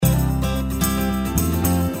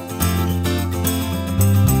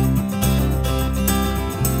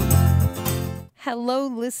Hello,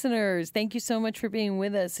 listeners. Thank you so much for being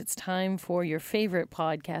with us. It's time for your favorite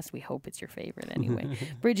podcast. We hope it's your favorite anyway.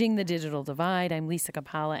 Bridging the Digital Divide. I'm Lisa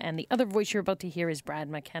Capalla, and the other voice you're about to hear is Brad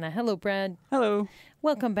McKenna. Hello, Brad. Hello.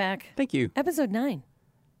 Welcome back. Thank you. Episode 9.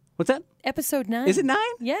 What's that? Episode 9. Is it 9?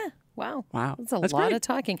 Yeah. Wow. That's a lot great. of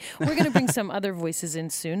talking. We're going to bring some other voices in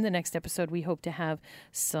soon. The next episode, we hope to have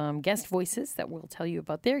some guest voices that will tell you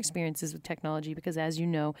about their experiences with technology because, as you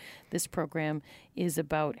know, this program is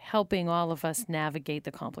about helping all of us navigate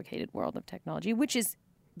the complicated world of technology, which is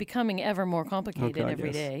becoming ever more complicated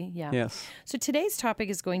every day. Yeah. Yes. So today's topic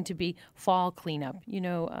is going to be fall cleanup. You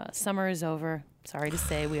know, summer is over. Sorry to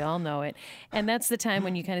say, we all know it. And that's the time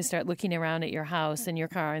when you kind of start looking around at your house and your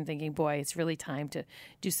car and thinking, boy, it's really time to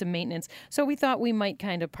do some maintenance. So we thought we might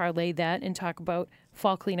kind of parlay that and talk about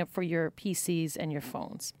fall cleanup for your PCs and your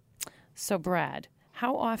phones. So, Brad,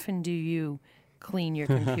 how often do you clean your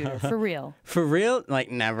computer? For real? For real? Like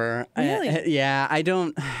never. Really? Yeah, I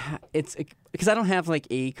don't. It's because I don't have like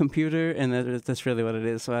a computer, and that's really what it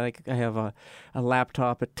is. So I have a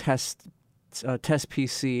laptop, a test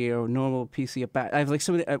PC or normal PC. I have like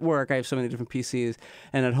so many at work. I have so many different PCs,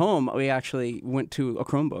 and at home we actually went to a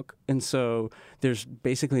Chromebook, and so there's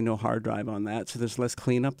basically no hard drive on that. So there's less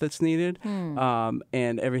cleanup that's needed,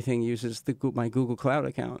 and everything uses my Google Cloud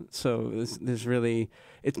account. So there's really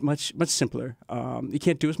it's much simpler. You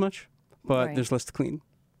can't do as much, but Right. there's less to clean.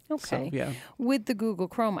 Okay. So, yeah. With the Google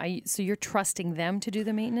Chrome, so you're trusting them to do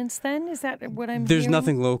the maintenance then? Is that what I'm There's hearing?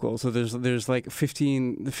 nothing local. So there's like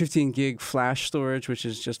 15 gig flash storage, which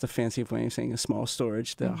is just a fancy way of saying a small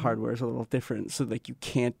storage. The hardware is a little different. So like you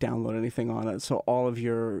can't download anything on it. So all of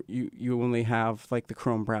you only have like the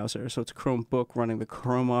Chrome browser. So it's a Chromebook running the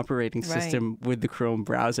Chrome operating system with the Chrome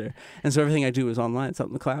browser. And so everything I do is online. It's out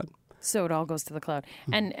in the cloud. So it all goes to the cloud.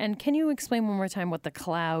 And can you explain one more time what the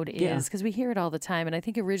cloud is? Because we hear it all the time. And I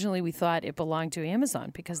think originally we thought it belonged to Amazon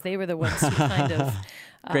because they were the ones who kind of...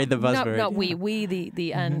 Great, the buzzword. Not we,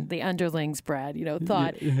 the underlings, Brad,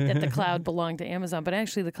 thought that the cloud belonged to Amazon. But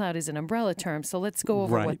actually the cloud is an umbrella term. So let's go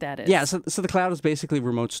over what that is. Yeah, so the cloud is basically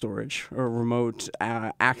remote storage or remote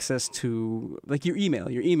access to like your email.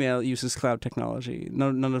 Your email uses cloud technology.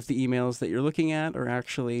 None of the emails that you're looking at are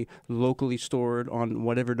actually locally stored on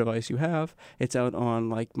whatever device you have. It's out on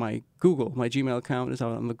like my Gmail account is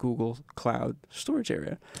out on the Google Cloud storage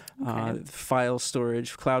area. Okay. File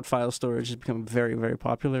storage, cloud file storage has become very, very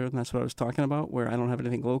popular, and that's what I was talking about, where I don't have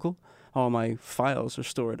anything local. All my files are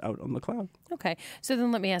stored out on the cloud. Okay. So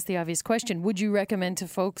then let me ask the obvious question. Would you recommend to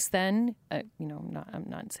folks then, I'm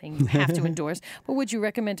not saying you have to endorse, but would you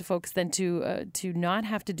recommend to folks then to not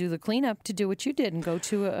have to do the cleanup, to do what you did and go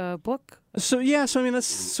to a book? So I mean that's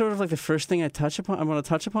sort of like the first thing I want to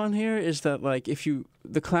touch upon here is that like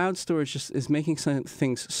the cloud storage is making some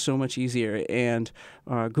things so much easier, and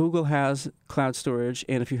Google has cloud storage,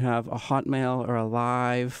 and if you have a Hotmail or a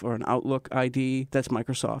Live or an Outlook ID, that's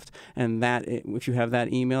Microsoft, and if you have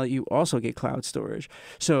that email, you also get cloud storage.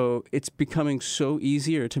 So it's becoming so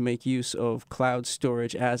easier to make use of cloud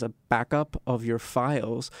storage as a backup of your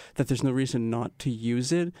files that there's no reason not to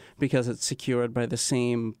use it because it's secured by the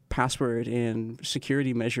same password and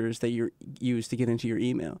security measures that you use to get into your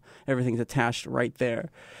email. Everything's attached right there.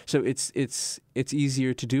 So it's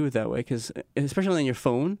easier to do it that way because especially on your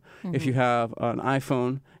phone, if you have an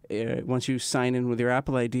iPhone, once you sign in with your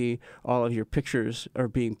Apple ID, all of your pictures are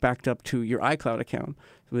being backed up to your iCloud account.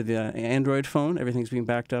 With the Android phone, everything's being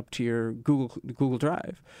backed up to your Google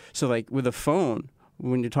Drive. So like with a phone,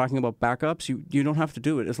 when you're talking about backups, you don't have to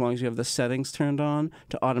do it as long as you have the settings turned on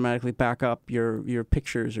to automatically back up your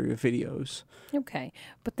pictures or your videos. Okay.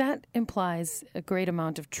 But that implies a great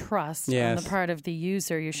amount of trust on the part of the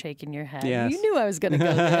user. You're shaking your head. Yes. You knew I was going to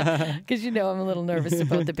go there because I'm a little nervous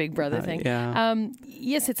about the Big Brother thing.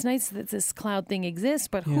 Yes, it's nice that this cloud thing exists,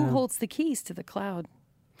 but who holds the keys to the cloud?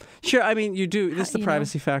 Sure, I mean you do. This is the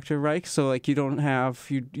privacy factor, right? So like you don't have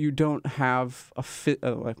a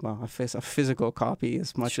physical copy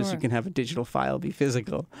as much as you can have a digital file be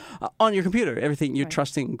physical on your computer. Everything you're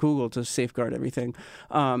trusting Google to safeguard everything,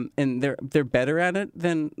 and they're better at it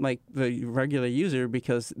than like the regular user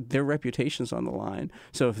because their reputation's on the line.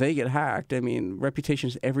 So if they get hacked, I mean reputation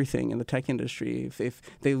is everything in the tech industry. If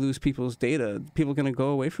they lose people's data, people are going to go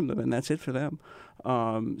away from them, and that's it for them.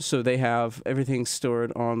 So they have everything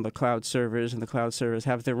stored on the cloud servers, and the cloud servers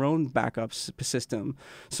have their own backup system.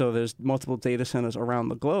 So there's multiple data centers around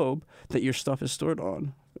the globe that your stuff is stored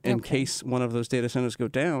on. In case one of those data centers go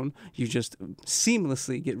down, you just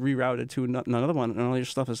seamlessly get rerouted to another one, and all your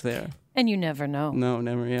stuff is there. And you never know. No,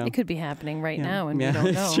 never. Yeah. It could be happening right Yeah. now, and Yeah, we don't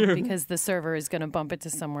it's know true. because the server is going to bump it to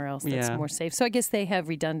somewhere else that's Yeah. more safe. So I guess they have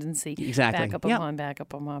redundancy. Exactly. Backup Yeah. upon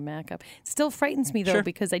backup upon backup. Still frightens me though Sure.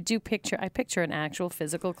 because I picture an actual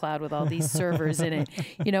physical cloud with all these servers in it,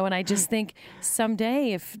 and I just think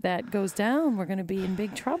someday if that goes down, we're going to be in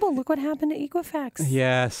big trouble. Look what happened to Equifax.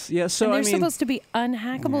 Yes. Yeah. So and they're I mean, supposed to be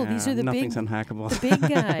unhackable. These are the nothing's big, unhackable. the big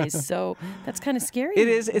guys. So that's kind of scary. It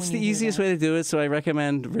is. It's when the you hear easiest that. way to do it. So I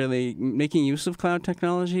recommend really making use of cloud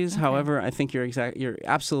technologies. Okay. However, I think you're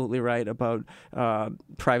absolutely right about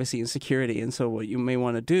privacy and security. And so what you may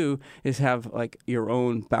want to do is have like your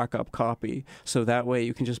own backup copy. So that way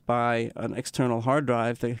you can just buy an external hard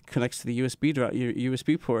drive that connects to the your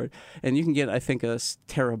USB port, and you can get, I think, a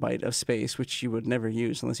terabyte of space, which you would never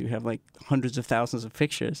use unless you have like hundreds of thousands of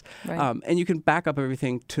pictures. Right. And you can back up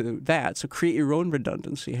everything to that. So create your own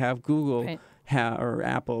redundancy. Have Google. Right. Or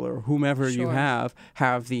Apple or whomever you Sure. have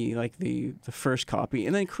the first copy,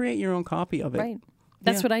 and then create your own copy of it. Right.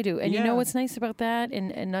 That's Yeah. what I do. And you Yeah. know what's nice about that?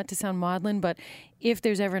 And not to sound maudlin, but if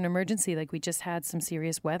there's ever an emergency, like we just had some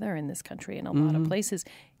serious weather in this country in a lot of places,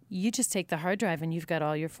 you just take the hard drive and you've got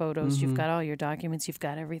all your photos, you've got all your documents, you've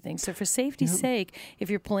got everything. So for safety's sake, if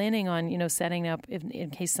you're planning on, setting up in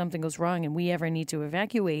case something goes wrong and we ever need to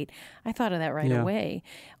evacuate, I thought of that right Yeah. away.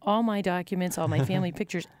 All my documents, all my family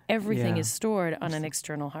pictures, everything Yeah. is stored on an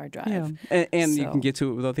external hard drive. Yeah, and you So- can get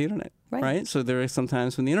to it without the internet, Right. right? So there are some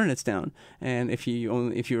times when the internet's down, and if you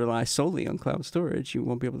rely solely on cloud storage, you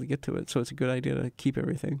won't be able to get to it. So it's a good idea to keep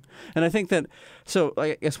everything. And I think that. So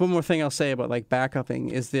I guess one more thing I'll say about like backupping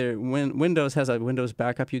is when Windows has a Windows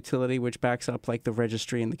backup utility which backs up like the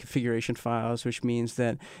registry and the configuration files, which means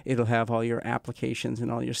that it'll have all your applications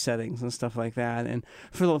and all your settings and stuff like that. And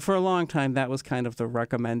for a long time, that was kind of the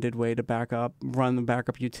recommended way to back up. Run the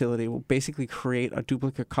backup utility will basically create a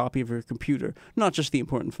duplicate copy of your computer, not just the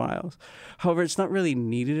important files. However, it's not really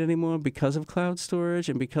needed anymore because of cloud storage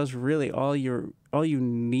and because really all you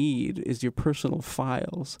need is your personal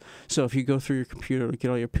files. So if you go through your computer, look at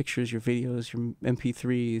all your pictures, your videos, your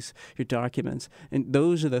MP3s, your documents, and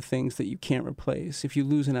those are the things that you can't replace. If you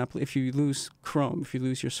lose if you lose Chrome, if you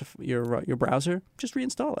lose your browser, just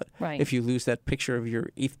reinstall it. Right. If you lose that picture of your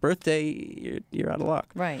 8th birthday, you're out of luck.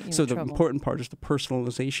 Right. You're So in the trouble. important part is the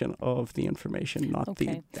personalization of the information, not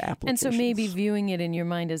Okay. the application. And so maybe viewing it in your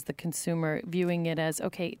mind as the consumer, viewing it as,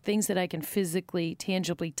 okay, things that I can physically,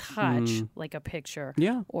 tangibly touch, like a picture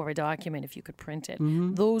Yeah. or a document if you could print it.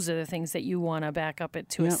 Those are the things that you want to back up it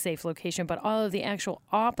to a Yeah. safe location. But all of the actual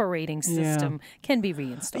operating system can be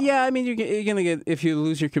reinstalled. Yeah, I mean, you're going to get, if you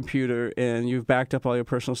lose your computer and you've backed up all your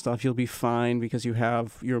personal stuff, you'll be fine because you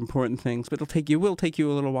have your important things. But it will take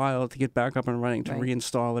you a little while to get back up and running, to Right.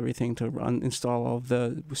 reinstall everything, to install all of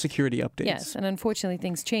the security updates. Yes, and unfortunately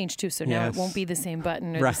things change too, so now Yes. it won't be the same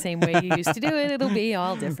button or Right. the same way you used to do it. It'll be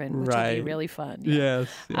all different, which will be Right. really fun. Yes.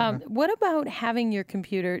 What about having your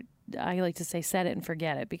computer, I like to say set it and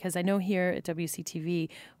forget it, because I know here at WCTV,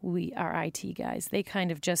 we are IT guys. They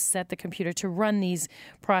kind of just set the computer to run these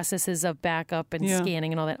processes of backup and Yeah.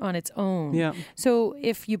 scanning and all that on its own. Yeah. So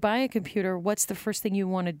if you buy a computer, what's the first thing you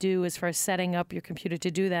want to do as far as setting up your computer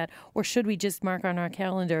to do that? Or should we just mark on our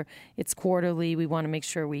calendar, it's quarterly, we want to make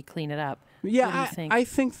sure we clean it up? Yeah, What do you think? I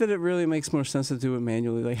think that it really makes more sense to do it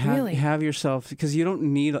manually. Like Really? have yourself, because you don't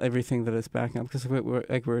need everything that it's backing up. Because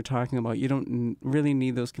like we were talking about, you don't really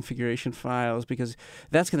need those configuration files because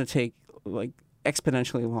that's going to take like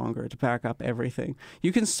exponentially longer to back up everything.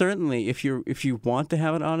 You can certainly, if you want to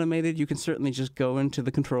have it automated, you can certainly just go into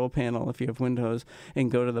the control panel if you have Windows and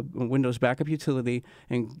go to the Windows backup utility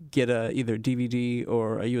and get either DVD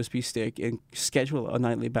or a USB stick and schedule a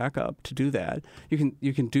nightly backup to do that.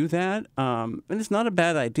 You can do that, and it's not a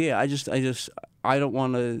bad idea. I don't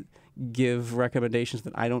want to give recommendations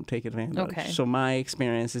that I don't take advantage Okay. of. So my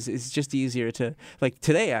experience is just easier to, like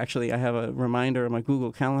today actually, I have a reminder on my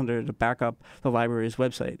Google Calendar to back up the library's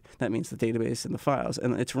website. That means the database and the files,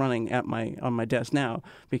 and it's running on my desk now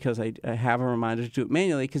because I have a reminder to do it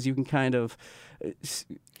manually because you can kind of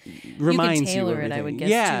reminds you can tailor it, everything. I would guess,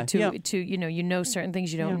 Yeah, to yeah. you know certain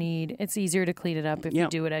things you don't Yeah. need. It's easier to clean it up if Yeah. you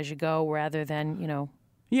do it as you go rather than,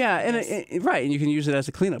 Yeah, and Yes. right, and you can use it as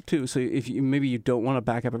a cleanup too. So if maybe you don't want to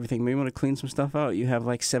back up everything, maybe you want to clean some stuff out. You have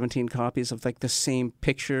like 17 copies of like the same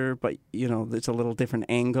picture, but it's a little different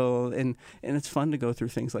angle, and it's fun to go through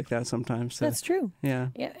things like that sometimes. That's true. Yeah.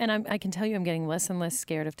 Yeah, and I can tell you I'm getting less and less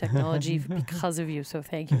scared of technology because of you, so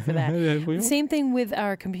thank you for that. Same thing with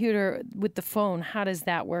our computer, with the phone. How does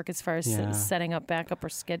that work as far as Yeah. setting up backup or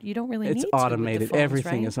schedule? You don't really It's need automated. to with the phones,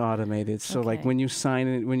 Everything right? is automated. So like Okay. when you sign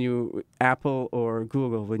in, when you Apple or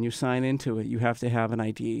Google, Google, when you sign into it, you have to have an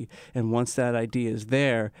ID, and once that ID is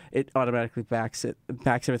there, it automatically backs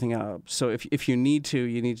everything up. So if you need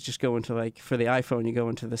to just go into, like, for the iPhone, you go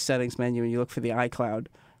into the settings menu and you look for the iCloud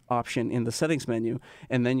option in the settings menu,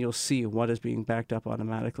 and then you'll see what is being backed up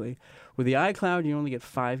automatically. With the iCloud, you only get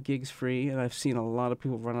 5 gigs free, and I've seen a lot of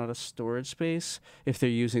people run out of storage space if they're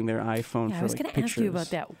using their iPhone for, I was like, going to ask you about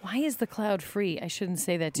that. Why is the cloud free? I shouldn't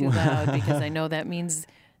say that too loud because I know that means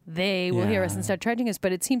they will hear us and start charging us.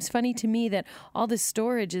 But it seems funny to me that all this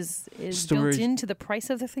storage is built into the price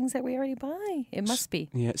of the things that we already buy. It must be.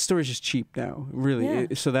 Yeah, storage is cheap now, really. Yeah.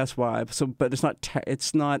 So that's why. But it's not.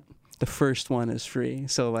 It's not. The first one is free.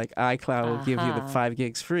 So, like, iCloud will give you the 5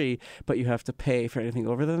 gigs free, but you have to pay for anything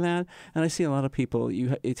over than that. And I see a lot of people,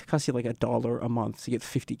 it costs you like $1 a month to get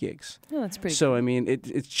 50 gigs. Oh, that's pretty So, cool. I mean,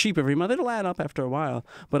 it's cheap every month. It'll add up after a while.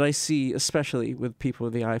 But I see, especially with people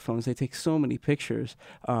with the iPhones, they take so many pictures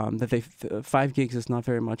that 5 gigs is not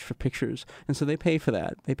very much for pictures. And so they pay for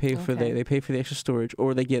that. They pay for they pay for the extra storage,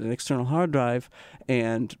 or they get an external hard drive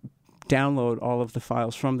and download all of the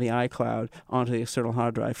files from the iCloud onto the external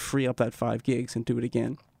hard drive, free up that 5 gigs, and do it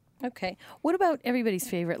again. Okay. What about everybody's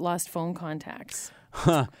favorite lost phone contacts?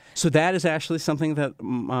 So that is actually something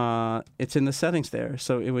that it's in the settings there.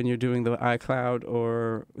 So when you're doing the iCloud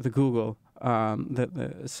or the Google,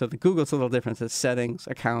 so the Google's a little different. It's settings,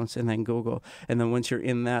 accounts, and then Google. And then once you're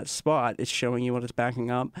in that spot, it's showing you what it's backing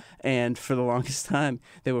up. And for the longest time,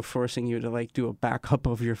 they were forcing you to, like, do a backup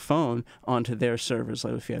of your phone onto their servers.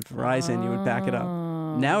 Like if you had Verizon, you would back it up.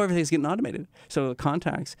 Now everything's getting automated. So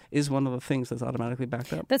contacts is one of the things that's automatically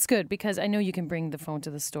backed up. That's good, because I know you can bring the phone to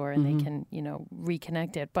the store and they can,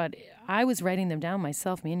 reconnect it. But I was writing them down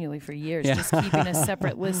myself manually for years, just keeping a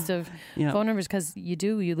separate list of phone numbers, because you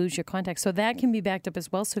lose your contacts. So that can be backed up as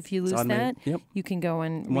well. So if you lose that, you can go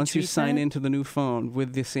and once you sign that. into the new phone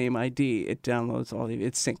with the same ID, it downloads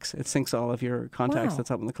it syncs all of your contacts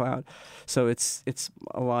that's up in the cloud. So it's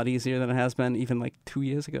a lot easier than it has been even like 2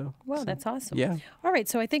 years ago. Wow, so, that's awesome. Yeah. All right,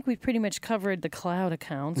 so I think we've pretty much covered the cloud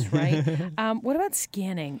accounts, right? What about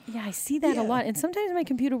scanning? Yeah, I see that a lot. And sometimes my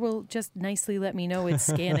computer will just nicely let me know it's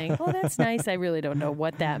scanning. Oh, that's nice. I really don't know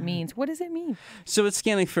what that means. What does it mean? So it's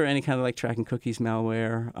scanning for any kind of, like, tracking cookies,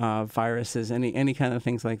 malware, viruses, any kind of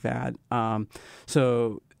things like that.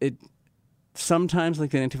 So it sometimes,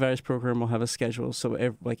 like, the antivirus program will have a schedule. So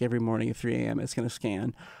every morning at 3 a.m. it's going to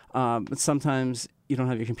scan. But sometimes you don't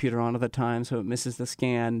have your computer on at the time, so it misses the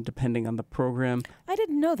scan depending on the program. I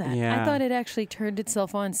didn't know that. Yeah. I thought it actually turned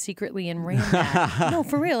itself on secretly and ran that. No,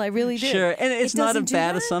 for real, I really did. Sure, and it's not a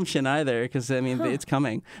bad that? assumption either, because, I mean, it's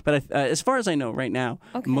coming. But as far as I know right now,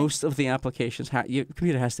 most of the applications, your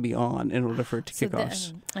computer has to be on in order for it to kick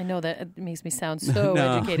off. I know that it makes me sound so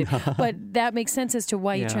educated, but that makes sense as to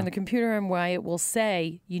why you turn the computer on, why it will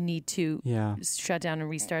say you need to shut down and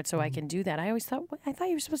restart, so I can do that. I always thought, I thought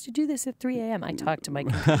you were supposed to do this at 3 a.m. I talk to my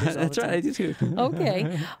computers all That's the time. right, I do too.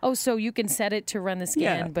 Okay. Oh, so you can set it to run the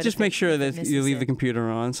scan, but just make sure that you leave the computer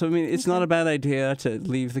on. So, I mean, it's not a bad idea to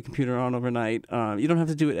leave the computer on overnight. You don't have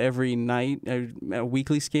to do it every night. A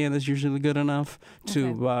weekly scan is usually good enough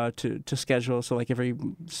to schedule. So, like, every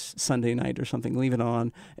Sunday night or something, leave it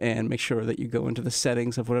on and make sure that you go into the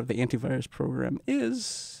settings of whatever the antivirus program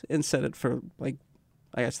is and set it for, like,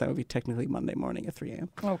 I guess that would be technically Monday morning at 3 a.m.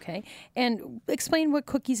 Okay. And explain what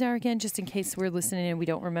cookies are again, just in case we're listening and we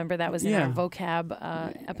don't remember. That was in our vocab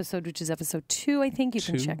episode, which is episode 2, I think. You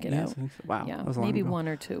can check it out. Wow. Yeah, that was long maybe ago. 1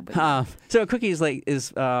 or 2. But so a cookie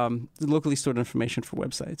is locally stored information for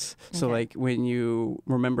websites. So like when you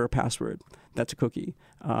remember a password, that's a cookie.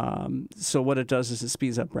 So what it does is it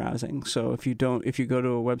speeds up browsing. So if you go to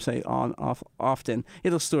a website often,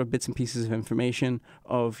 it'll store bits and pieces of information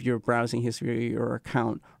of your browsing history or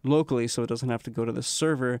account locally, so it doesn't have to go to the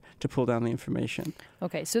server to pull down the information.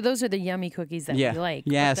 Okay, so those are the yummy cookies that we like.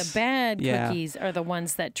 Yes. But the bad cookies are the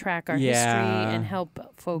ones that track our history and help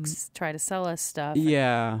folks try to sell us stuff.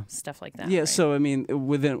 Stuff like that. Yeah. Right? So I mean,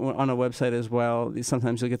 on a website as well,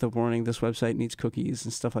 sometimes you'll get the warning: this website needs cookies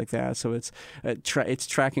and stuff like that. So it's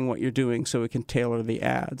tracking what you're doing, so it can tailor the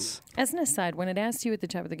ads. As an aside, when it asks you at the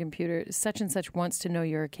top of the computer, such and such wants to know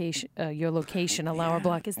your location, allow or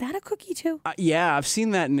block, is that a cookie too? Yeah, I've seen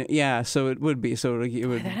that. So it would be. So it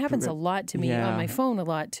would. That happens a lot to me on my phone a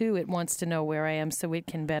lot too. It wants to know where I am so it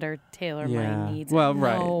can better tailor my needs. Well,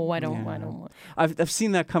 No, I don't want. I've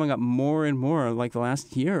seen that coming up more and more, like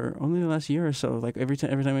only the last year or so. Like every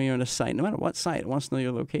time you're on a site, no matter what site, it wants to know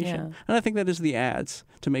your location. And I think that is the ads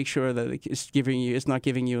to make sure that it's not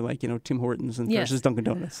giving you like Tim Hortons versus Dunkin'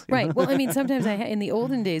 Donuts. Right. Well, I mean, sometimes in the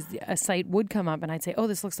olden days, a site would come up and I'd say, "Oh,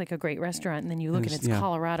 this looks like a great restaurant," and then you look and it's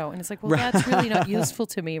Colorado, and it's like, well, that's really not useful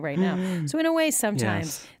to me right now. So in a way,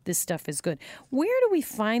 sometimes this stuff is good. Where do we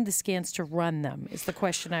find the scans to run them? Is the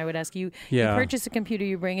question I would ask you. You purchase a computer,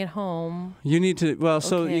 you bring it home. You need to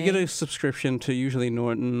so you get a subscription to usually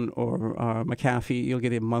Norton or McAfee. You'll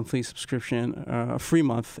get a monthly subscription, a free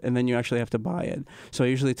month, and then you actually have to buy it. So I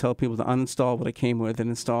usually tell people to uninstall what it came with and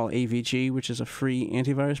install AVG, which is a free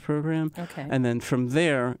antivirus program. Okay. And then from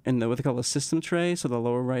there, in what they call the system tray, so the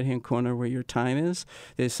lower right-hand corner where your time is,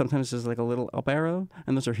 there's like a little up arrow,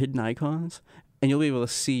 and those are hidden icons. And you'll be able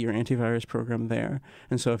to see your antivirus program there.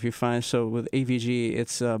 And so if you find, with AVG,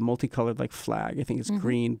 it's a multicolored like flag. I think it's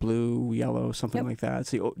green, blue, yellow, something like that.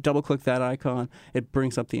 So you double click that icon, it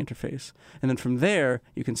brings up the interface. And then from there,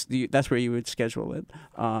 that's where you would schedule it.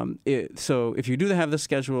 So if you do have this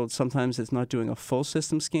scheduled, sometimes it's not doing a full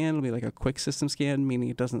system scan. It'll be like a quick system scan, meaning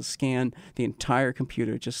it doesn't scan the entire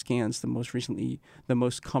computer. It just scans the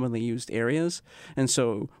most commonly used areas. And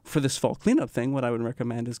so for this fall cleanup thing, what I would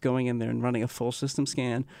recommend is going in there and running a full system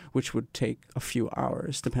scan, which would take a few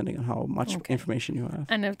hours depending on how much information you have.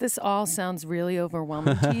 And if this all sounds really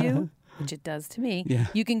overwhelming to you, which it does to me,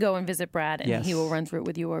 you can go and visit Brad and he will run through it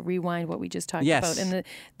with you or rewind what we just talked about. And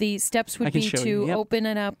the steps would be to open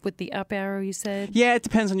it up with the up arrow, you said? Yeah, it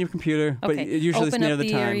depends on your computer, but usually it's near the time. Open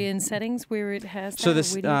up the area in settings where it has so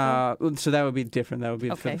that would be different. That would be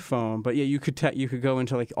for the phone. But you could go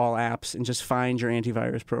into like all apps and just find your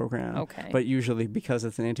antivirus program. Okay. But usually because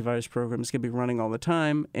it's an antivirus program, it's going to be running all the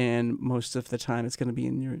time, and most of the time it's going to be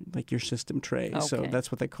in your system tray. Okay. So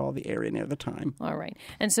that's what they call the area near the time. All right.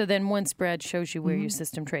 And so then once Brad shows you where your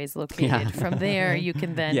system tray is located, from there you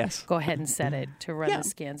can then go ahead and set it to run the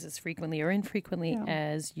scans as frequently or infrequently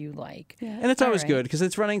as you like. Yeah. And it's always good because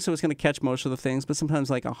it's running, so it's going to catch most of the things. But sometimes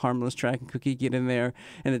like a harmless tracking cookie get in there,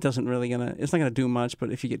 and it's not going to do much.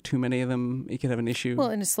 But if you get too many of them, you could have an issue. Well,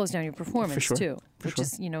 and it slows down your performance too, which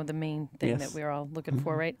is the main thing that we're all looking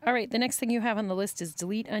for, right? All right. The next thing you have on the list is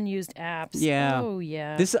delete unused apps. Yeah. Oh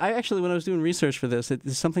yeah. I actually, when I was doing research for this,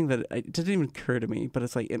 it's something that it didn't even occur to me, but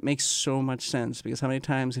it's like it makes so much sense because how many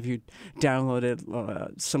times have you downloaded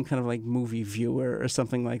some kind of like movie viewer or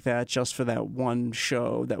something like that just for that one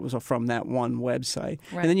show that was from that one website,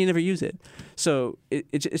 and then you never use it. So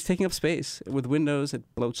it's taking up space. With Windows, it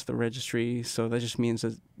bloats the registry, so that just means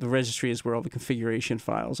that the registry is where all the configuration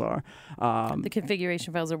files are. The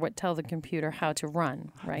configuration files are what tell the computer how to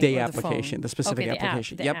run, right? The application, the specific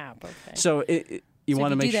application. The app, okay. So you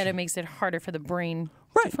want to make that, it makes it harder for the brain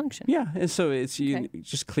to function. Yeah, and so you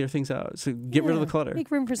just clear things out. So get rid of the clutter.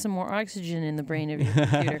 Make room for some more oxygen in the brain of your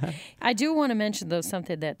computer. I do want to mention, though,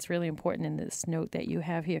 something that's really important in this note that you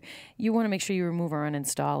have here. You want to make sure you remove or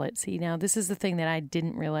uninstall it. See, now, this is the thing that I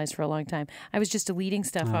didn't realize for a long time. I was just deleting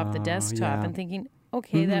stuff off the desktop and thinking,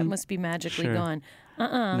 okay, that must be magically gone.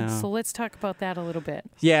 No. So let's talk about that a little bit.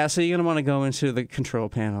 Yeah, so you're going to want to go into the control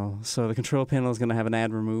panel. So the control panel is going to have an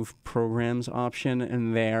add remove programs option,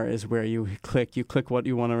 and there is where you click what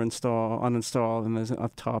you want to uninstall, and there's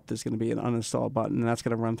up top there's going to be an uninstall button, and that's going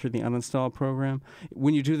to run through the uninstall program.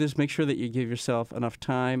 When you do this, make sure that you give yourself enough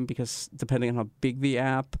time because depending on how big the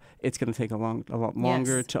app, it's going to take a lot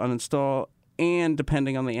longer to uninstall. And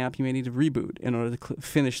depending on the app, you may need to reboot in order to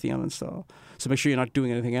finish the uninstall. So make sure you're not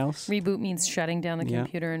doing anything else. Reboot means shutting down the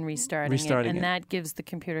computer and restarting it. And that gives the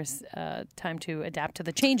computer time to adapt to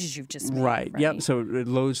the changes you've just made. Right. Yep. So it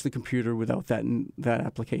loads the computer without that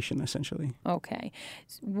application, essentially. Okay.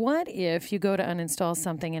 What if you go to uninstall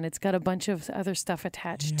something and it's got a bunch of other stuff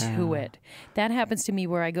attached to it? That happens to me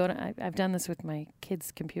where I've done this with my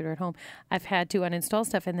kid's computer at home. I've had to uninstall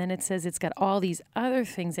stuff, and then it says it's got all these other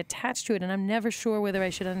things attached to it, and I'm never sure whether I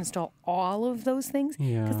should uninstall all of those things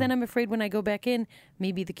because then I'm afraid when I go back in,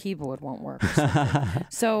 maybe the keyboard won't work or something.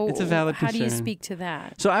 So it's a valid how concern. do you speak to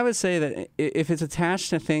that? So I would say that if it's attached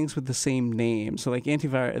to things with the same name, so like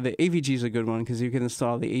antivirus, the AVG is a good one because you can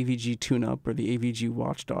install the AVG TuneUp or the AVG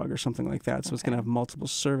Watchdog or something like that. So it's going to have multiple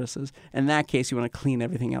services. In that case, you want to clean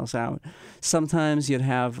everything else out. Sometimes you'd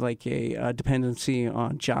have like a dependency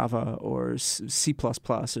on Java or C++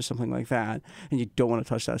 or something like that, and you don't want to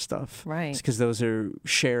touch that stuff. Right. Because those are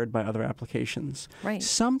shared by other applications. Right.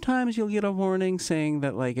 Sometimes you'll get a warning saying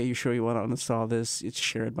that, like, are you sure you want to uninstall this? It's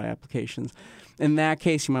shared by applications. In that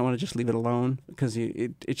case, you might want to just leave it alone because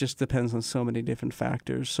it just depends on so many different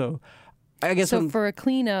factors. So I guess for a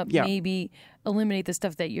cleanup, maybe eliminate the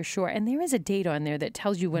stuff that you're sure. And there is a date on there that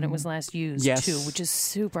tells you when it was last used, too, which is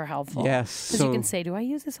super helpful. Yes. Because you can say, do I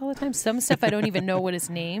use this all the time? Some stuff I don't even know what it's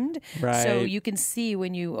named. Right. So you can see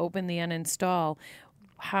when you open the uninstall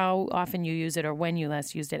how often you use it or when you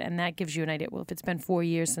last used it, and that gives you an idea. Well, if it's been 4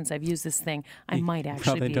 years since I've used this thing, I might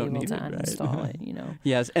actually be able to uninstall it.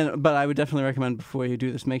 Yes, but I would definitely recommend before you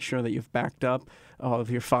do this, make sure that you've backed up all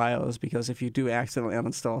of your files, because if you do accidentally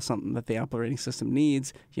uninstall something that the operating system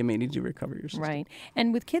needs, you may need to recover your system. Right,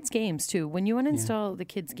 and with kids' games too. When you uninstall the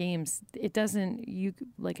kids' games, it doesn't.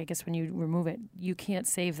 I guess when you remove it, you can't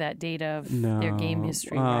save that data of their game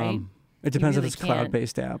history, right? It depends really if it's a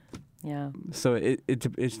cloud-based app. Yeah. So it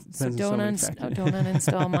depends on so many factors. Don't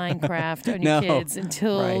uninstall Minecraft on your kids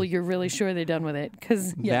until you're really sure they're done with it.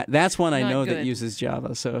 Because that's one I know that uses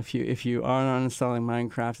Java. So if you are uninstalling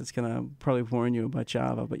Minecraft, it's gonna probably warn you about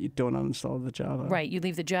Java, but you don't uninstall the Java. Right. You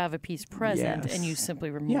leave the Java piece present, and you simply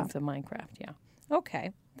remove the Minecraft. Yeah.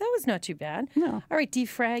 Okay. That was not too bad. No. All right,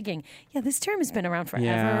 defragging. Yeah, this term has been around forever.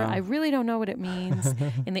 Yeah. I really don't know what it means.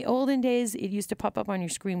 In the olden days, it used to pop up on your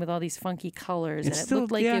screen with all these funky colors, and it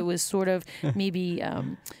looked like it was sort of maybe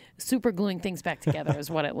super gluing things back together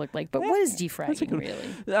is what it looked like. But what is defragging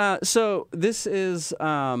really? So this is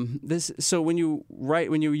So when you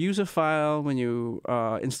use a file, when you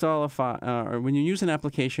install a file, or when you use an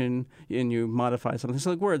application and you modify something.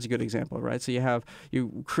 So like Word's a good example, right? So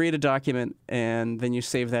you create a document and then you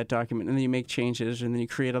save that document and then you make changes and then you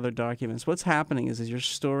create other documents. What's happening is you're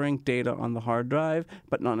storing data on the hard drive,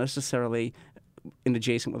 but not necessarily in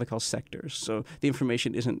adjacent what they call sectors. So the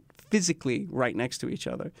information isn't physically right next to each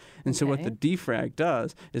other. And so what the defrag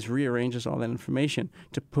does is rearranges all that information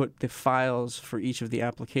to put the files for each of the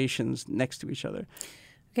applications next to each other.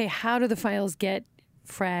 Okay, how do the files get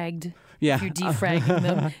fragged? Yeah. If you're defragging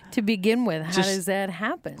them to begin with, how does that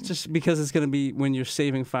happen? Just because it's going to be, when you're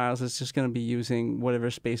saving files, it's just going to be using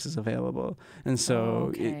whatever space is available. And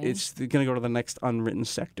so it's going to go to the next unwritten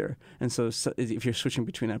sector. And so if you're switching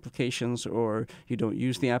between applications or you don't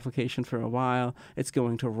use the application for a while, it's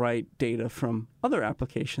going to write data from other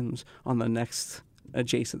applications on the next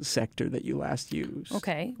adjacent sector that you last used.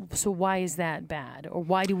 Okay, so why is that bad, or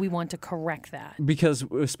why do we want to correct that? Because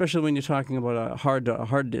especially when you're talking about a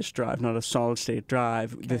hard disk drive, not a solid state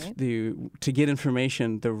drive, to get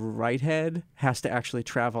information, the write head has to actually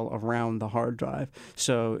travel around the hard drive.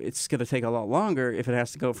 So it's going to take a lot longer if it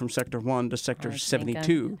has to go from sector 1 to sector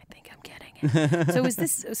 72. I think I'm getting it. So is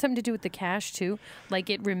this something to do with the cache too? Like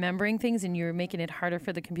it remembering things and you're making it harder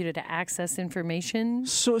for the computer to access information?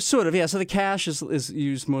 So sort of, yeah. So the cache is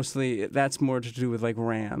used mostly, that's more to do with like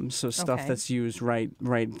RAM, so stuff that's used right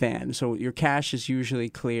then. So your cache is usually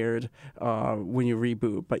cleared when you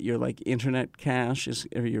reboot, but your like internet cache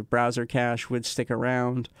or your browser cache would stick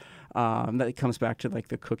around. That comes back to like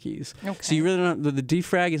the cookies. Okay. So you really don't. The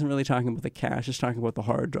defrag isn't really talking about the cache; it's talking about the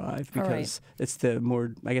hard drive because it's the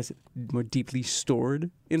more deeply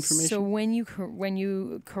stored information. So when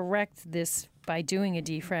you correct this by doing a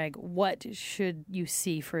defrag, what should you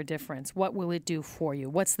see for a difference? What will it do for you?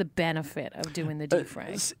 What's the benefit of doing the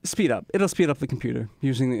defrag? Speed up. It'll speed up the computer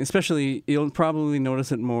especially you'll probably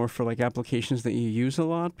notice it more for like applications that you use a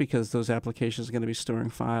lot, because those applications are going to be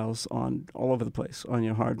storing files on all over the place on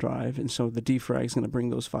your hard drive. And so the defrag is going to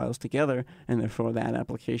bring those files together, and therefore that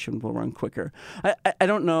application will run quicker. I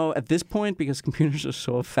don't know at this point, because computers are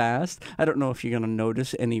so fast, I don't know if you're going to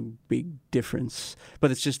notice any big difference,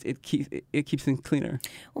 but it's just it keeps things cleaner.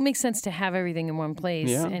 Well, it makes sense to have everything in one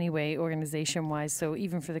place anyway, organization-wise. So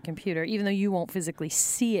even for the computer, even though you won't physically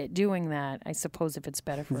see it doing that, I suppose if it's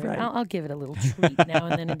better for it, I'll give it a little treat now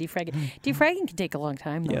and then and defrag it. Defragging can take a long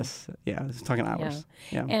time, though. Yes. Yeah, it's talking hours.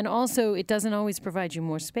 Yeah. And also, it doesn't always provide you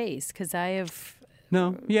more space, because I have...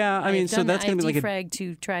 No, yeah, I mean, so that's going to be like defrag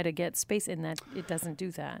to try to get space in that. It doesn't do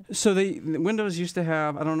that. So the Windows used to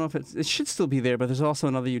have, I don't know if it should still be there, but there's also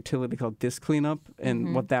another utility called Disk Cleanup,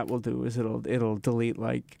 and what that will do is it'll delete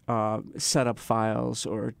like setup files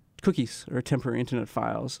or cookies or temporary internet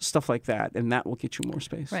files, stuff like that, and that will get you more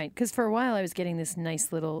space. Right, because for a while I was getting this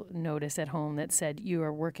nice little notice at home that said, you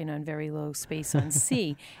are working on very low space on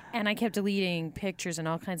C, and I kept deleting pictures and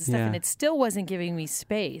all kinds of stuff, and it still wasn't giving me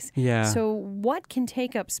space. Yeah. So what can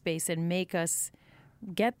take up space and make us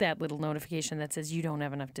get that little notification that says you don't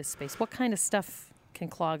have enough disk space? What kind of stuff can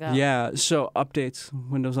clog up? Yeah, so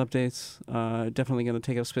Windows updates, definitely going to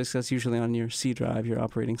take up space. That's usually on your C drive, your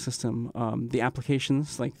operating system. The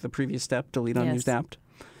applications, like the previous step, delete unused app.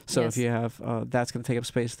 So if you have, that's going to take up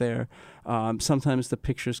space there. Sometimes the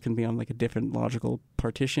pictures can be on like a different logical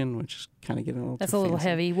partition, which is kind of getting a little That's too a little fancy.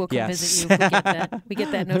 Heavy. We'll come visit you if we get that. We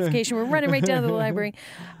get that notification. We're running right down to the library.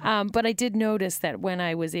 But I did notice that when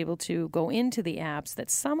I was able to go into the apps, that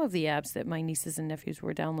some of the apps that my nieces and nephews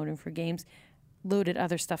were downloading for games loaded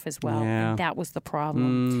other stuff as well. Yeah. And that was the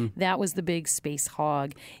problem. That was the big space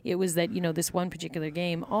hog. It was that, this one particular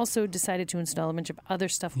game also decided to install a bunch of other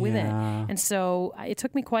stuff with it. And so it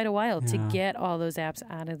took me quite a while to get all those apps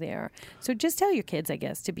out of there. So just tell your kids, I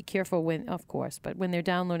guess, to be careful of course, but when they're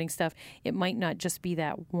downloading stuff, it might not just be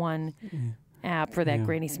that one app for that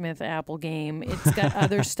Granny Smith Apple game. It's got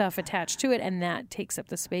other stuff attached to it, and that takes up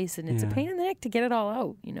the space, and it's a pain in the neck to get it all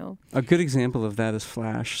out, A good example of that is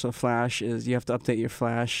Flash. So Flash is, you have to update your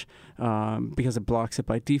Flash because it blocks it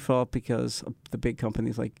by default, because the big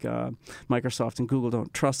companies like Microsoft and Google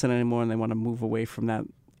don't trust it anymore, and they want to move away from that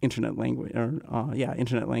internet language,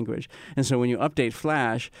 internet language. And so when you update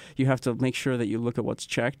Flash, you have to make sure that you look at what's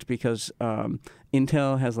checked, because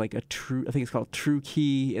Intel has like I think it's called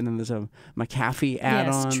TrueKey, and then there's a McAfee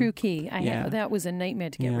add-on. Yes, TrueKey. That was a nightmare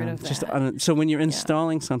to get rid of that. So when you're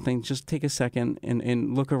installing something, just take a second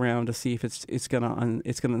and look around to see if it's gonna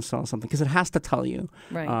install something, because it has to tell you.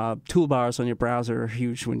 Right. Toolbars on your browser are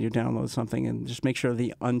huge when you download something, and just make sure that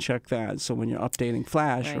you uncheck that. So when you're updating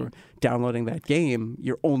Flash or downloading that game,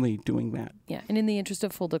 you're only doing that. Yeah, and in the interest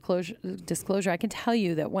of full disclosure, I can tell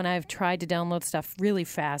you that when I've tried to download stuff really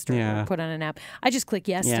fast or put on an app, I just click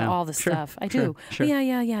yes to all the stuff. I do. Sure.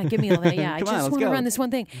 Yeah, give me all that. Yeah, I just want to go. run this one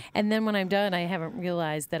thing. And then when I'm done, I haven't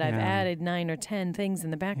realized that I've added 9 or 10 things in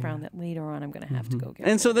the background that later on I'm going to have to go get.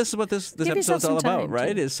 And so this is what this episode's all about,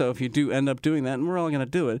 right? Too. Is so if you do end up doing that, and we're all going to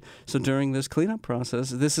do it, so during this cleanup process,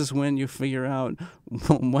 this is when you figure out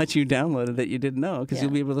what you downloaded that you didn't know, because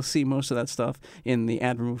you'll be able to see most of that stuff in the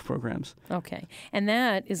ad remove programs. Okay. And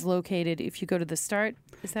that is located, if you go to the start,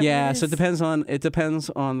 is that Yeah, what it is? so it depends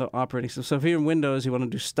on the operating system. So if you're in Windows, you want to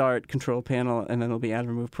do Start, Control Panel, and then it'll be Add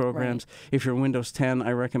Remove Programs. Right. If you're in Windows 10,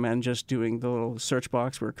 I recommend just doing the little search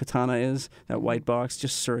box where Cortana is, that white box.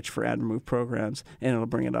 Just search for Add Remove Programs, and it'll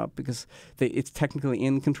bring it up, because it's technically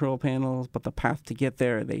in Control Panel, but the path to get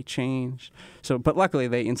there, they changed. So, but luckily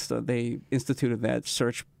they instituted that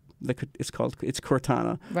search. It's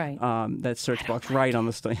Cortana. Right. That search box right on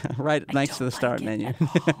the next to the start menu.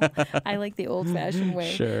 I like the old-fashioned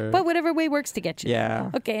way. Sure. But whatever way works to get you.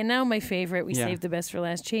 Yeah. Okay, and now my favorite. We saved the best for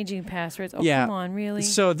last. Changing passwords. Oh, yeah. Come on, really?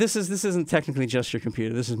 So this isn't technically just your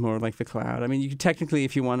computer. This is more like the cloud. I mean, you can technically,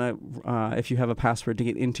 if you want to, if you have a password to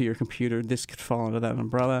get into your computer, this could fall under that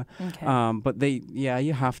umbrella. Okay. But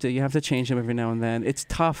you have to change them every now and then. It's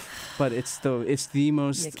tough, but it's the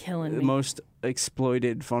most You're killing me. most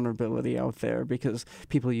exploited vulnerability out there, because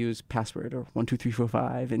people use password or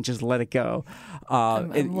 12345 and just let it go.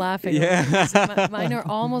 I'm laughing. Yeah. Mine are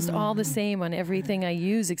almost all the same on everything I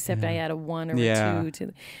use, except I add a 1 or a 2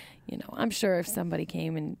 to. I'm sure if somebody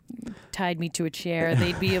came and tied me to a chair,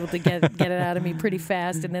 they'd be able to get it out of me pretty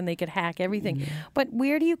fast, and then they could hack everything. But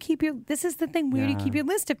where do you keep this is the thing, where do you keep your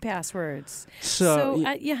list of passwords? So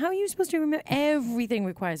how are you supposed to remember? Everything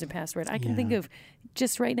requires a password. I can think of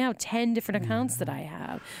just right now 10 different accounts that I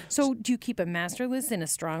have. So do you keep a master list in a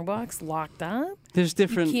Strongbox locked up? There's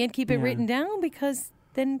different. You can't keep it written down, because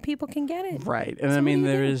then people can get it. Right.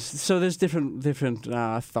 And so there's different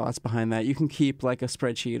thoughts behind that. You can keep like a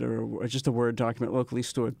spreadsheet or just a Word document locally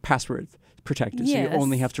stored, password protected. Yes. So you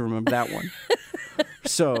only have to remember that one.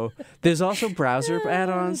 So there's also browser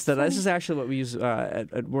add-ons. This is actually what we use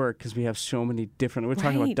at work, because we have so many different. We're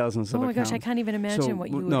talking about dozens of accounts. Oh my gosh, I can't even imagine what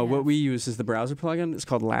you would have. What we use is the browser plugin. It's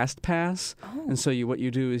called LastPass. Oh. And so what you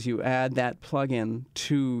do is you add that plugin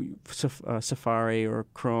to Safari or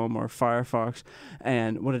Chrome or Firefox,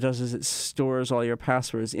 and what it does is it stores all your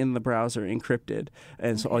passwords in the browser encrypted.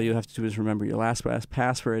 And so all you have to do is remember your LastPass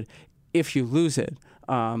password. If you lose it,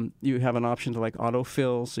 you have an option to like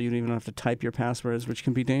autofill, so you don't even have to type your passwords, which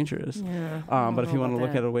can be dangerous. Yeah, but if you want to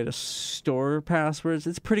look at a way to store passwords,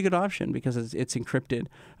 it's a pretty good option, because it's encrypted.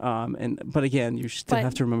 But again, you still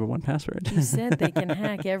have to remember one password. You said they can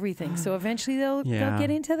hack everything, so eventually they'll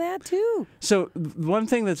get into that too. So one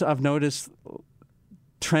thing that I've noticed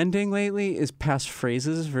trending lately is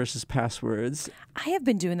passphrases versus passwords. I have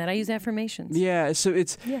been doing that. I use affirmations. Yeah, so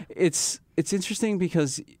it's interesting,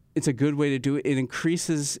 because it's a good way to do it. It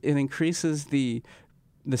increases the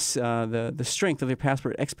strength of your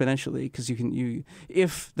password exponentially, because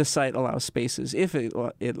if the site allows spaces, if it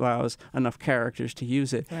allows enough characters to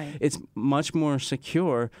use it, it's much more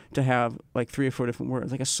secure to have like 3 or 4 different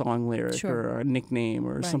words, like a song lyric or a nickname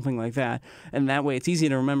or something like that. And that way it's easy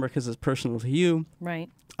to remember, because it's personal to you. Right.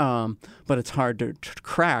 But it's hard to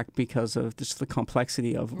crack because of just the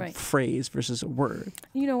complexity of phrase versus a word.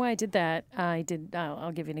 You know why I did that?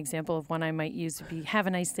 I'll give you an example of one I might use. Would be "Have a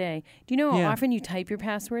nice day." Do you know how often you type your password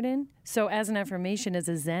password in. So as an affirmation, as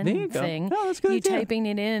a There you Zen go. thing, Oh, that's a good you idea. typing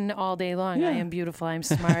it in all day long. Yeah. I am beautiful. I'm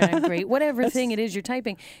smart. I'm great. Whatever thing it is you're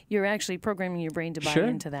typing, you're actually programming your brain to buy Sure.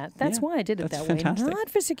 into that. That's Yeah. why I did it That's that fantastic. way, not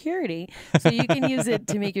for security. So you can use it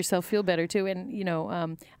to make yourself feel better too.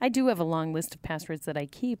 And I do have a long list of passwords that I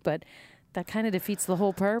keep, but that kind of defeats the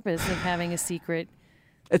whole purpose of having a secret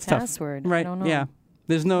It's password. tough. Right. I don't know. Yeah.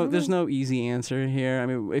 There's no easy answer here. I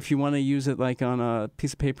mean, if you want to use it like on a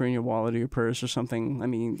piece of paper in your wallet or your purse or something, I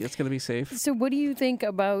mean, it's going to be safe. So what do you think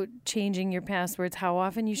about changing your passwords? How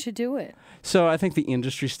often you should do it? So I think the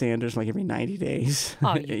industry standard is like every 90 days.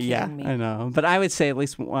 Oh, you're yeah, kidding me. I know. But I would say at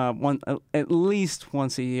least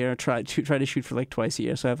once a year. Try to shoot for like twice a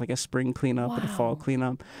year. So I have like a spring cleanup and a fall Wow.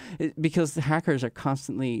 cleanup, because the hackers are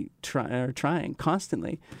constantly trying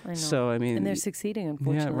constantly. I know. So I mean, And they're succeeding,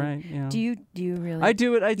 unfortunately. yeah, right. Yeah. Do you really? I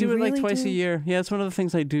do it. I do You it like really twice do? a year. Yeah, it's one of the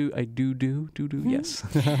things I do. Yes.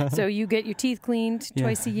 So you get your teeth cleaned Yeah.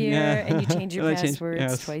 twice a year, Yeah. and you change your And I change- passwords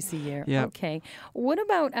yes. twice a year. Yeah. Okay. What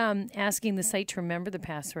about asking the site to remember the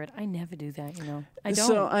password? I never do that. I don't.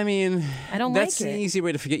 So I mean, I don't that's like an it. easy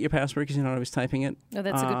way to forget your password because you're not always typing it. No,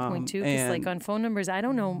 that's a good point too. Because like and- on phone numbers, I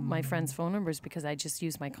don't know my friends' phone numbers because I just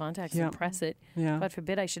use my contacts Yeah. and press it. Yeah. God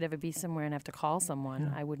forbid I should ever be somewhere and have to call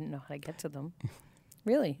someone. I wouldn't know how to get to them.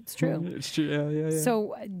 Really, it's true. It's true. Yeah.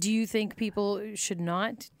 So, do you think people should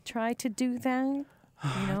not try to do that?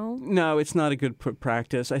 No, it's not a good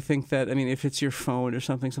practice. I think that, I mean, if it's your phone or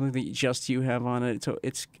something that just you have on it,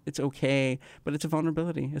 it's okay, but it's a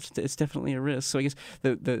vulnerability. It's definitely a risk. So I guess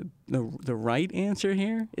the right answer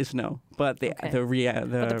here is no, but the the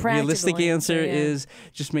realistic practical answer answer, yeah. is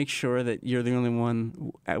just make sure that you're the only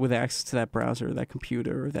one with access to that browser, or that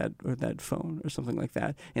computer, or that phone, or something like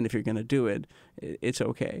that. And if you're going to do it, it's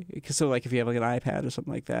okay. So like if you have like an iPad or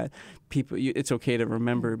something like that, it's okay to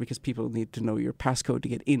remember because people need to know your passcode to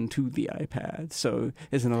get into the iPad. So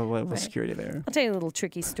there's another level of security there. I'll tell you a little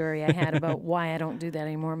tricky story I had about why I don't do that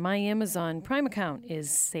anymore. My Amazon Prime account is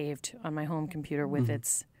saved on my home computer with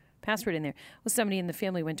its password in there. Well, somebody in the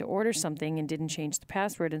family went to order something and didn't change the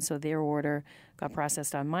password, and so their order got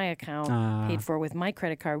processed on my account, paid for with my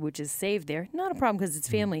credit card, which is saved there. Not a problem because it's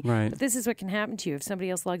family. Right. But this is what can happen to you. If somebody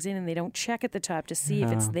else logs in and they don't check at the top to see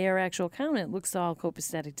if it's their actual account, it looks all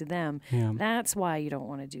copacetic to them. Yeah. That's why you don't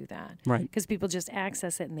want to do that. Right. Because people just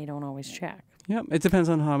access it and they don't always check. Yeah, it depends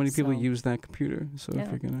on how many people So- use that computer. So Yeah. if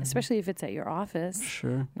you're gonna, Especially if it's at your office.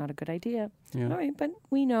 sure, Not a good idea. yeah. All right, but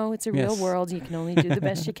we know it's a real Yes. world. You can only do the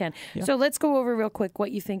best you can. Yeah. So let's go over real quick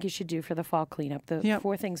what you think you should do for the fall cleanup. The Yeah.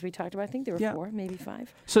 4 things we talked about. I think there were Yeah. 4, maybe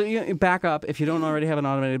 5. So you back up. If you don't already have an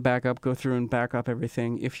automated backup, go through and back up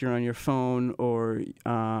everything. If you're on your phone or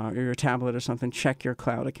your tablet or something, check your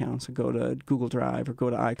cloud accounts. So go to Google Drive or go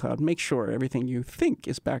to iCloud. Make sure everything you think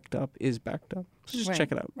is backed up is backed up. So just Right.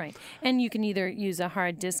 check it out. Right. And you can either use a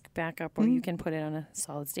hard disk backup or you can put it on a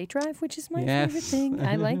solid state drive, which is my Yes. favorite thing.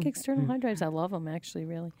 I like external hard drives. I love them, actually,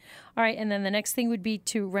 really. All right. And then the next thing would be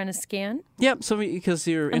to run a scan Yep. So because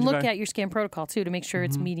you're and look at your scan protocol, too, to make sure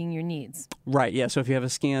it's meeting your needs. right. Yeah. So if you have a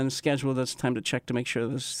scan scheduled, that's time to check to make sure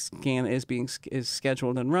the scan is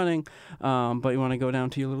scheduled and running. But you want to go down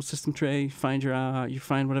to your little system tray, find you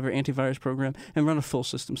find whatever antivirus program, and run a full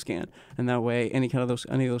system scan. And that way, any of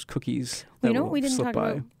those cookies that You know will what we didn't slip talk by.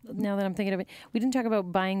 about, now that I'm thinking of it, we didn't talk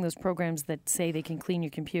about buying those programs that say they can clean your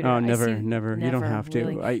computer. Oh, I never. see- You don't have to.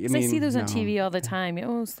 really. I 'Cause mean, I see those on no. TV all the time.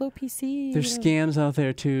 Oh, slow PC. There's scams out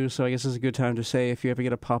there too, so I guess it's a good time to say if you ever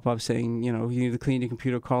get a pop-up saying, you need to clean your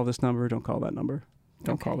computer, call this number. Don't call that number.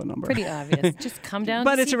 Don't call the number. Pretty obvious. Just come down.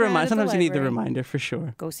 But to it's a Seabrad reminder. at the Sometimes you need the library. reminder for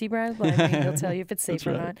sure. Go see Brad at the library. They'll tell you if it's safe That's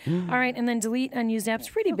or right. not. All right, and then delete unused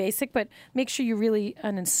apps. Pretty basic, but make sure you really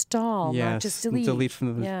uninstall, not Yes, just delete. delete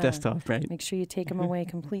from the Yeah. desktop, right? Make sure you take them away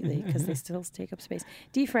completely because they still take up space.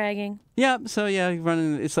 Defragging. Yeah. So yeah,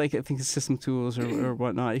 running. It's like I think it's System Tools or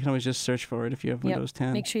whatnot. You can always just search for it if you have Yep. Windows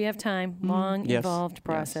 10. Make sure you have time. Long, Yes. involved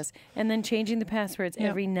process. And then changing the passwords Yep.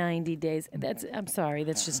 every 90 days. I'm sorry,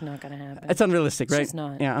 that's just not going to happen. It's unrealistic, It's right? just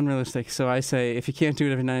not. Yeah, unrealistic. So I say if you can't do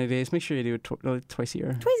it every 90 days, make sure you do it twice a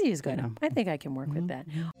year. Twice a year is good. Yeah. I think I can work with that.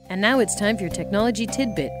 And now it's time for your technology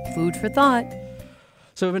tidbit. Food for thought.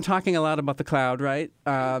 So we've been talking a lot about the cloud, right?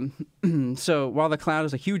 So while the cloud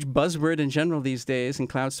is a huge buzzword in general these days, and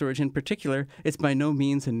cloud storage in particular, it's by no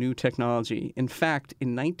means a new technology. In fact,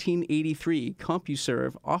 in 1983,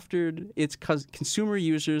 CompuServe offered its consumer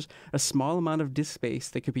users a small amount of disk space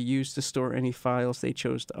that could be used to store any files they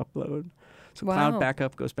chose to upload. So Wow. cloud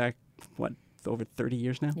backup goes back, over 30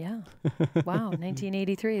 years now. Yeah. Wow.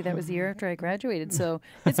 1983. That was the year after I graduated. So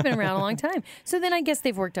it's been around a long time. So then I guess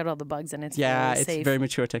they've worked out all the bugs and it's Yeah, really it's safe very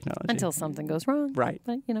mature technology. until something goes wrong. Right.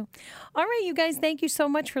 But, you know. All right, you guys, thank you so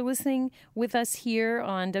much for listening with us here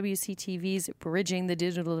on WCTV's Bridging the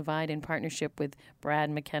Digital Divide in partnership with Brad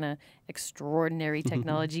McKenna, extraordinary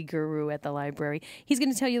technology guru at the library. He's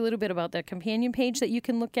going to tell you a little bit about the companion page that you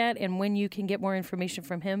can look at and when you can get more information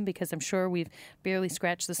from him, because I'm sure we've barely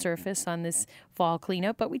scratched the surface on this fall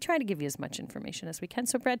cleanup, but we try to give you as much information as we can.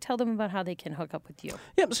 So, Brad, tell them about how they can hook up with you.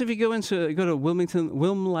 Yep. So if you go to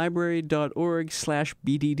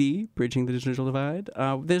wilmlibrary.org/BDD, Bridging the Digital Divide,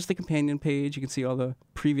 there's the companion page. You can see all the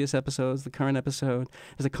previous episodes, the current episode.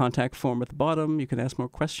 There's a contact form at the bottom. You can ask more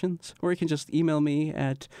questions, or you can just email me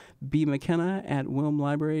at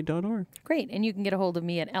bmckenna@wilmlibrary.org. Great. And you can get a hold of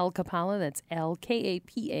me at L Kapala, that's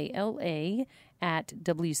LKAPALA, at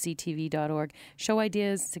WCTV.org. Show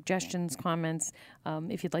ideas, suggestions, comments.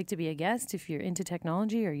 If you'd like to be a guest, if you're into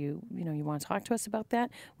technology or you want to talk to us about that,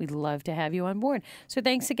 we'd love to have you on board. So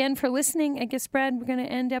thanks again for listening. I guess, Brad, we're going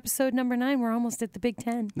to end episode number 9. We're almost at the Big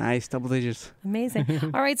 10. Nice, double digits. Amazing.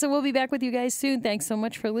 All right, so we'll be back with you guys soon. Thanks so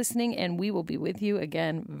much for listening, and we will be with you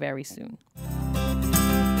again very soon.